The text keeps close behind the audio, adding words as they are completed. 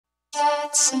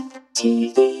CatSynth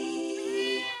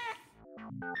TV.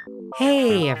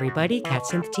 Hey everybody,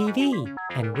 CatSynth TV,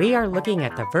 and we are looking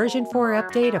at the version 4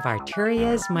 update of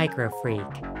Arturia's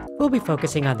MicroFreak. We'll be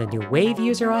focusing on the new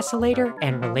WaveUser oscillator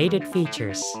and related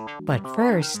features. But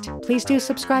first, please do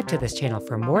subscribe to this channel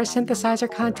for more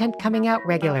synthesizer content coming out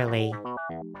regularly.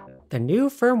 The new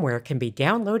firmware can be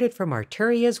downloaded from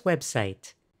Arturia's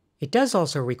website. It does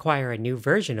also require a new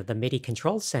version of the MIDI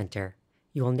control center.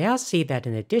 You will now see that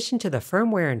in addition to the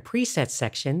firmware and presets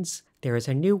sections, there is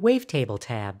a new wavetable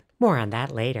tab. More on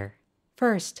that later.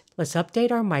 First, let's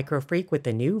update our MicroFreak with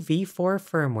the new V4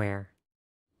 firmware.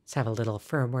 Let's have a little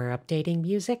firmware updating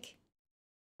music.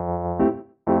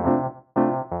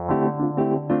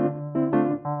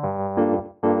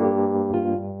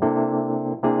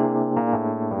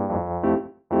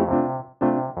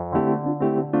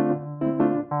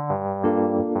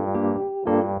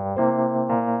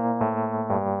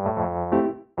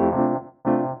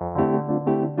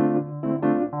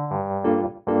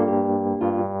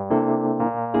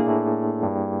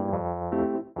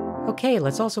 Okay,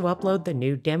 let's also upload the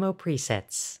new demo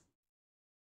presets.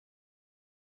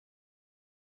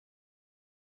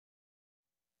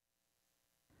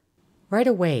 Right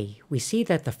away, we see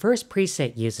that the first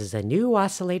preset uses a new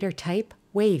oscillator type,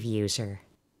 WaveUser.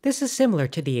 This is similar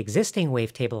to the existing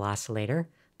wavetable oscillator,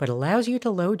 but allows you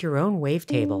to load your own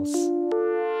wavetables.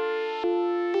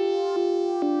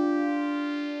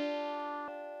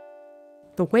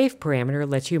 The wave parameter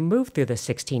lets you move through the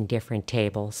 16 different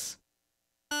tables.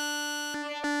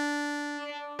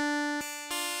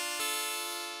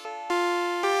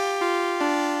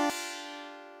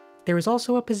 There is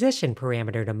also a position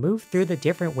parameter to move through the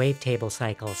different wavetable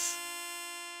cycles.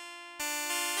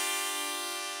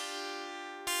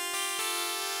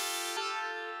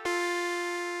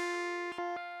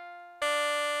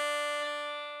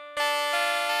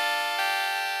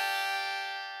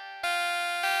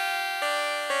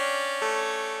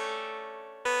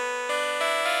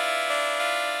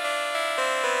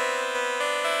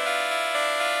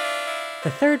 The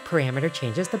third parameter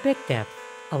changes the bit depth,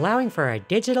 allowing for a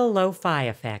digital lo-fi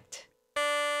effect.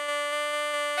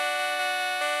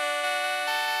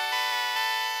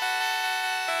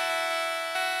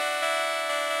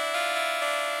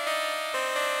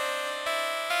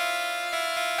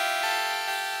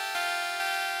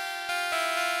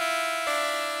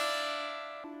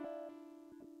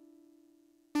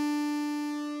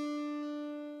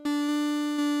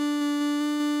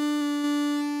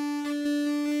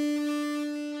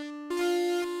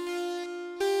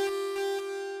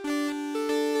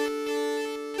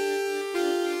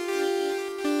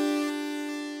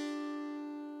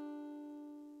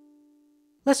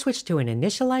 Let's switch to an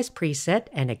initialized preset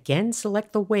and again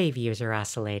select the WaveUser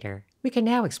oscillator. We can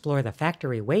now explore the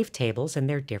factory wavetables and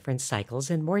their different cycles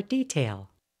in more detail.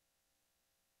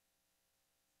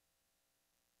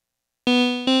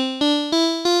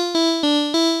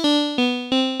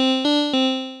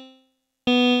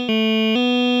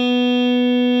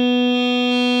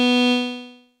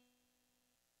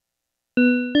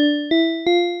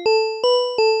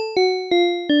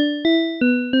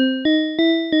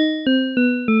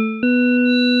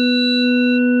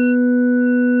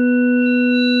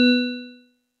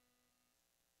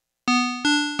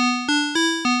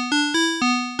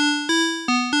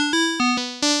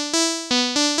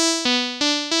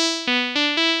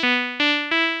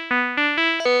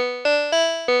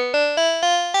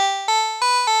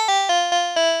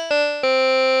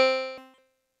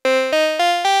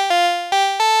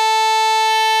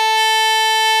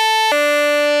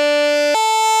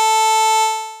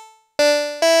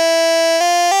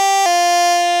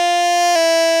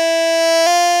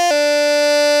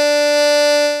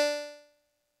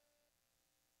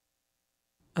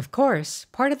 Of course,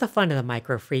 part of the fun of the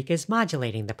MicroFreak is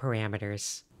modulating the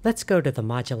parameters. Let's go to the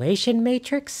modulation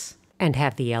matrix and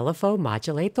have the LFO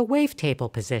modulate the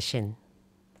wavetable position.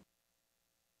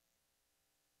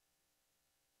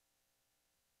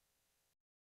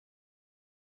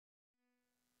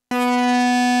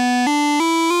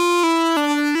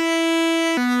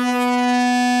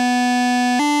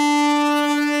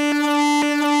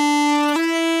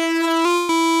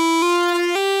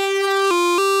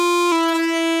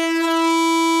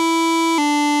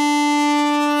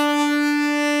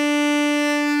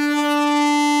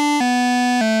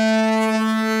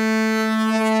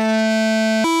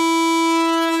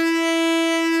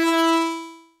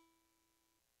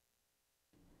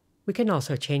 We can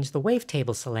also change the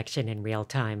wavetable selection in real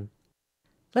time.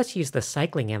 Let's use the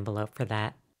cycling envelope for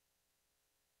that.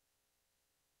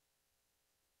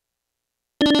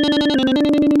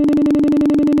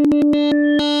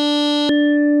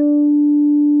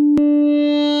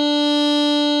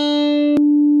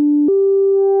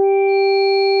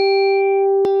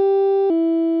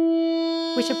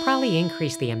 probably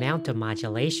increase the amount of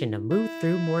modulation to move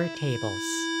through more tables.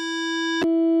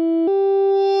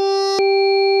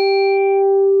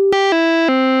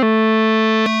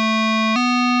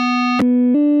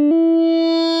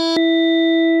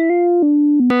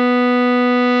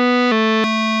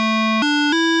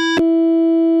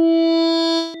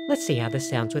 Let's see how this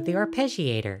sounds with the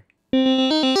arpeggiator.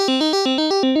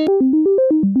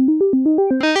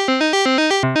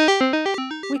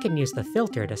 We can use the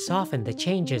filter to soften the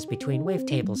changes between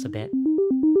wavetables a bit.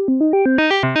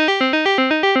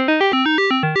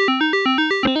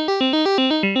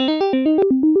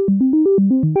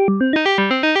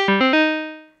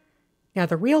 Now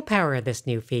the real power of this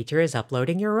new feature is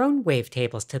uploading your own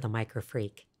wavetables to the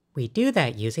MicroFreak. We do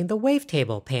that using the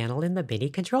wavetable panel in the MIDI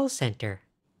control center.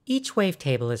 Each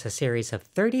wavetable is a series of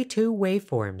 32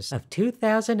 waveforms of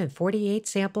 2048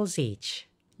 samples each.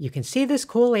 You can see this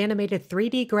cool animated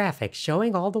 3D graphic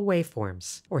showing all the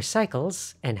waveforms, or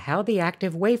cycles, and how the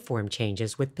active waveform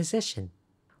changes with position.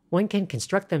 One can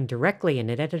construct them directly in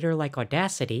an editor like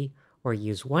Audacity, or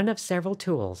use one of several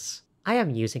tools. I am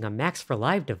using a Max for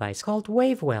Live device called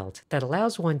Wave Weld that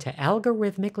allows one to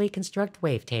algorithmically construct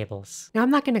wavetables. Now I'm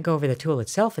not going to go over the tool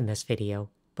itself in this video,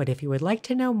 but if you would like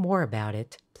to know more about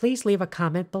it, please leave a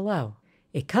comment below.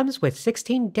 It comes with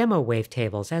 16 demo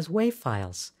wavetables as WAV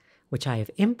files, which I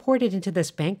have imported into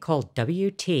this bank called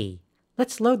WT.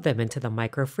 Let's load them into the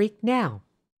MicroFreak now.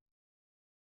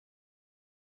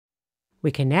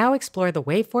 We can now explore the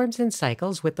waveforms and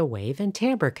cycles with the wave and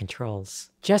timbre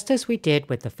controls, just as we did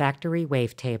with the factory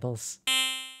wavetables.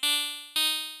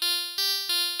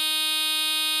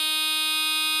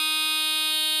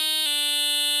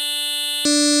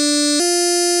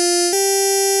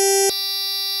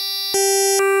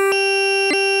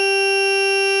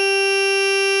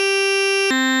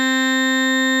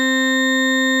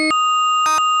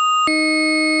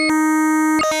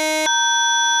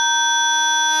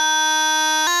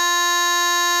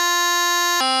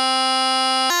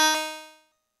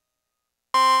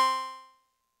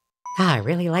 I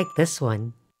really like this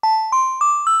one.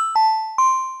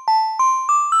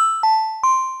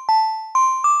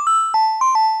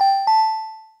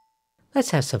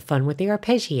 Let's have some fun with the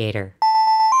arpeggiator.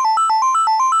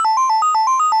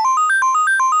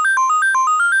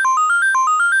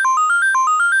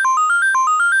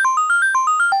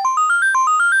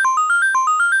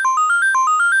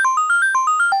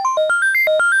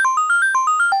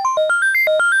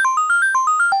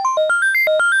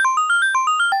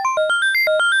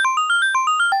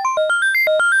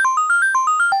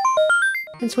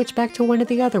 And switch back to one of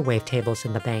the other wavetables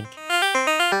in the bank.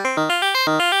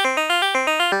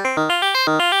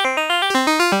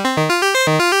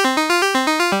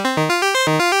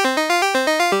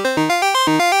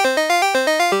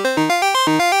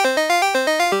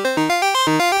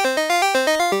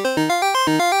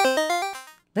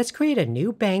 Let's create a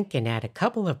new bank and add a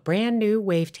couple of brand new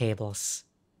wavetables.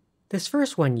 This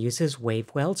first one uses Wave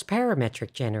Weld's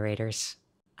parametric generators.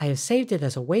 I have saved it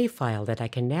as a WAV file that I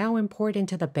can now import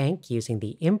into the bank using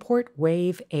the Import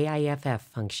Wave AIFF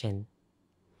function.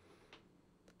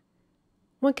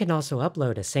 One can also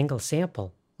upload a single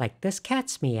sample, like this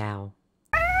cat's meow.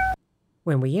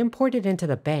 When we import it into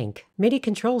the bank, MIDI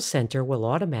Control Center will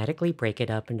automatically break it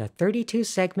up into 32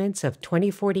 segments of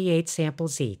 2048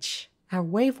 samples each. Our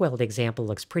Wave Weld example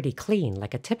looks pretty clean,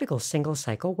 like a typical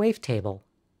single-cycle wavetable.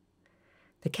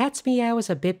 The cat's meow is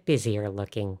a bit busier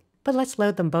looking. But let's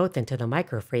load them both into the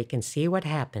MicroFreak and see what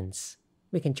happens.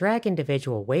 We can drag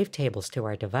individual wavetables to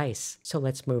our device, so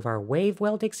let's move our Wave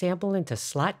Weld example into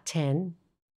slot 10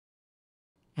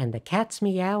 and the cat's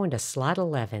meow into slot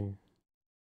 11.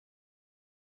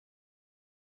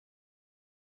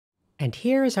 And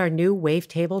here is our new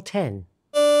wavetable 10.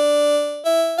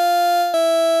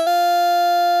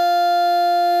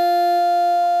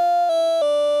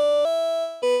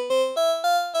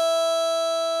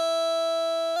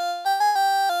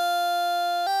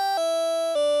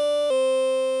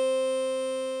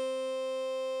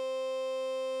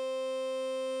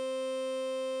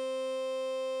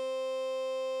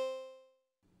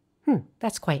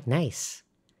 That's quite nice.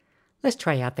 Let's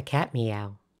try out the cat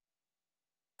meow.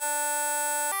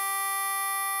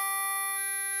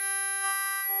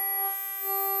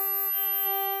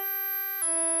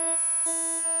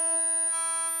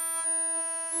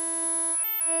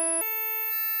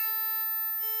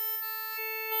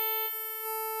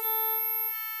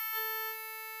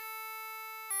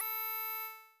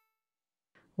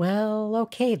 Well,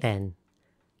 okay then.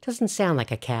 Doesn't sound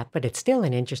like a cat, but it's still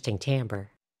an interesting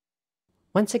timbre.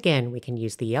 Once again, we can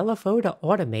use the LFO to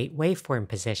automate waveform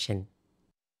position.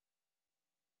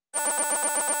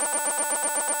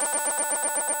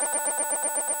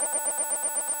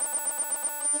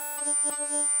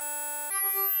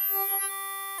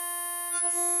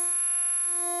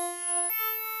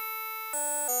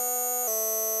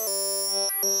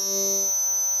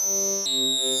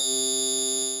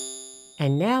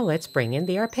 And now let's bring in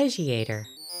the arpeggiator.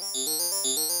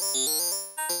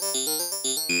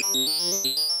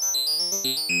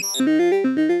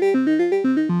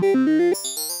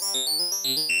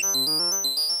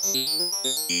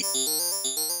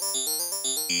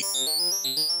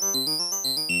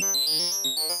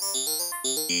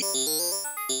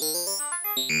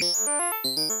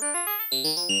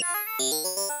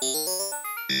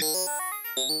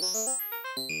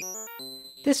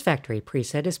 This factory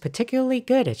preset is particularly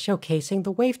good at showcasing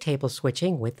the wavetable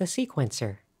switching with the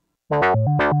sequencer.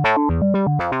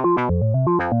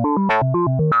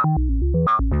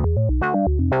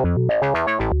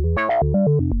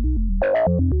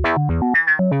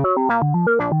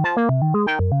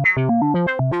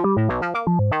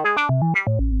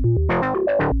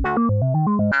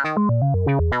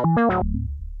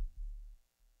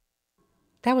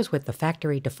 That was with the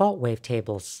factory default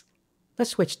wavetables.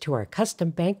 Let's switch to our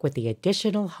custom bank with the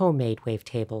additional homemade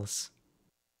wavetables.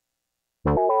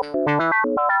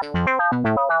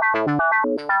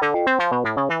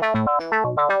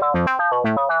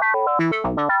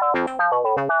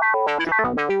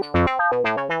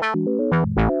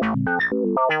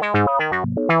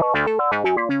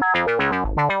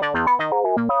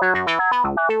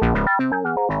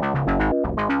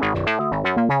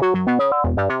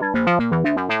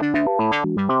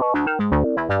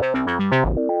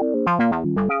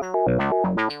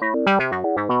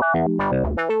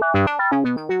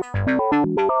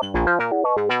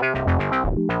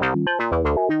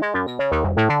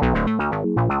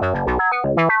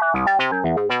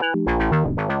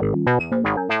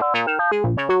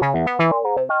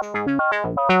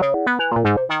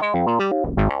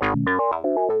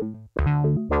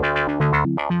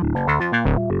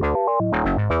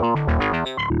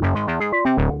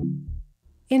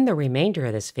 In the remainder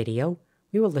of this video,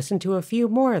 we will listen to a few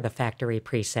more of the factory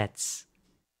presets.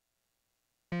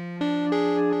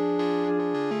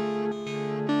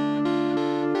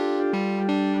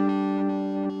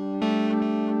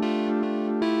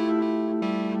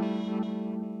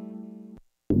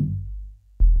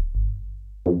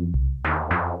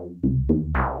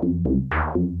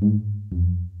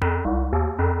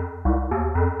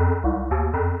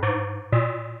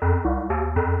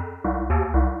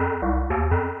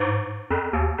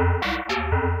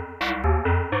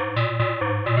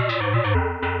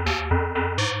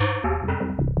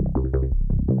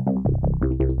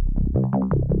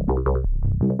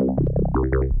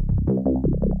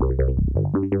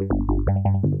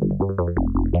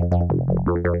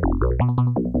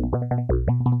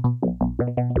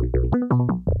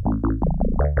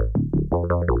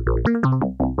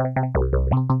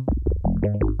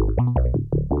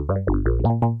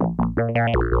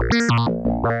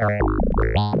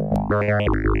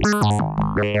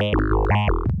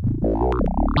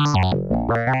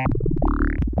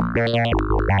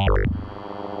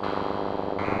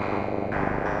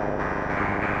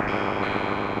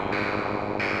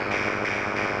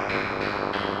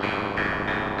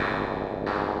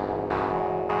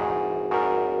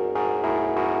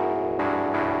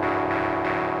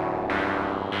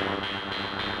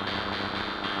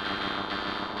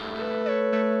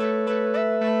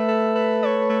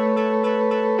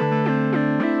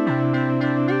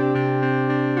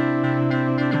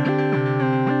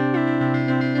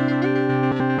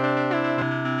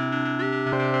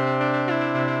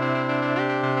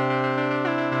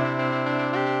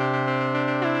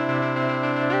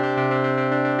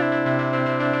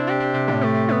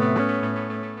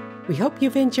 We hope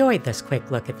you've enjoyed this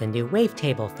quick look at the new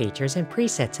wavetable features and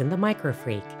presets in the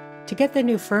MicroFreak. To get the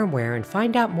new firmware and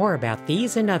find out more about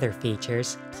these and other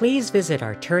features, please visit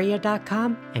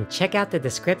Arturia.com and check out the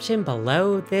description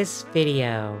below this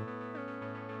video.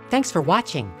 Thanks for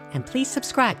watching, and please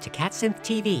subscribe to CatSynth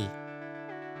TV.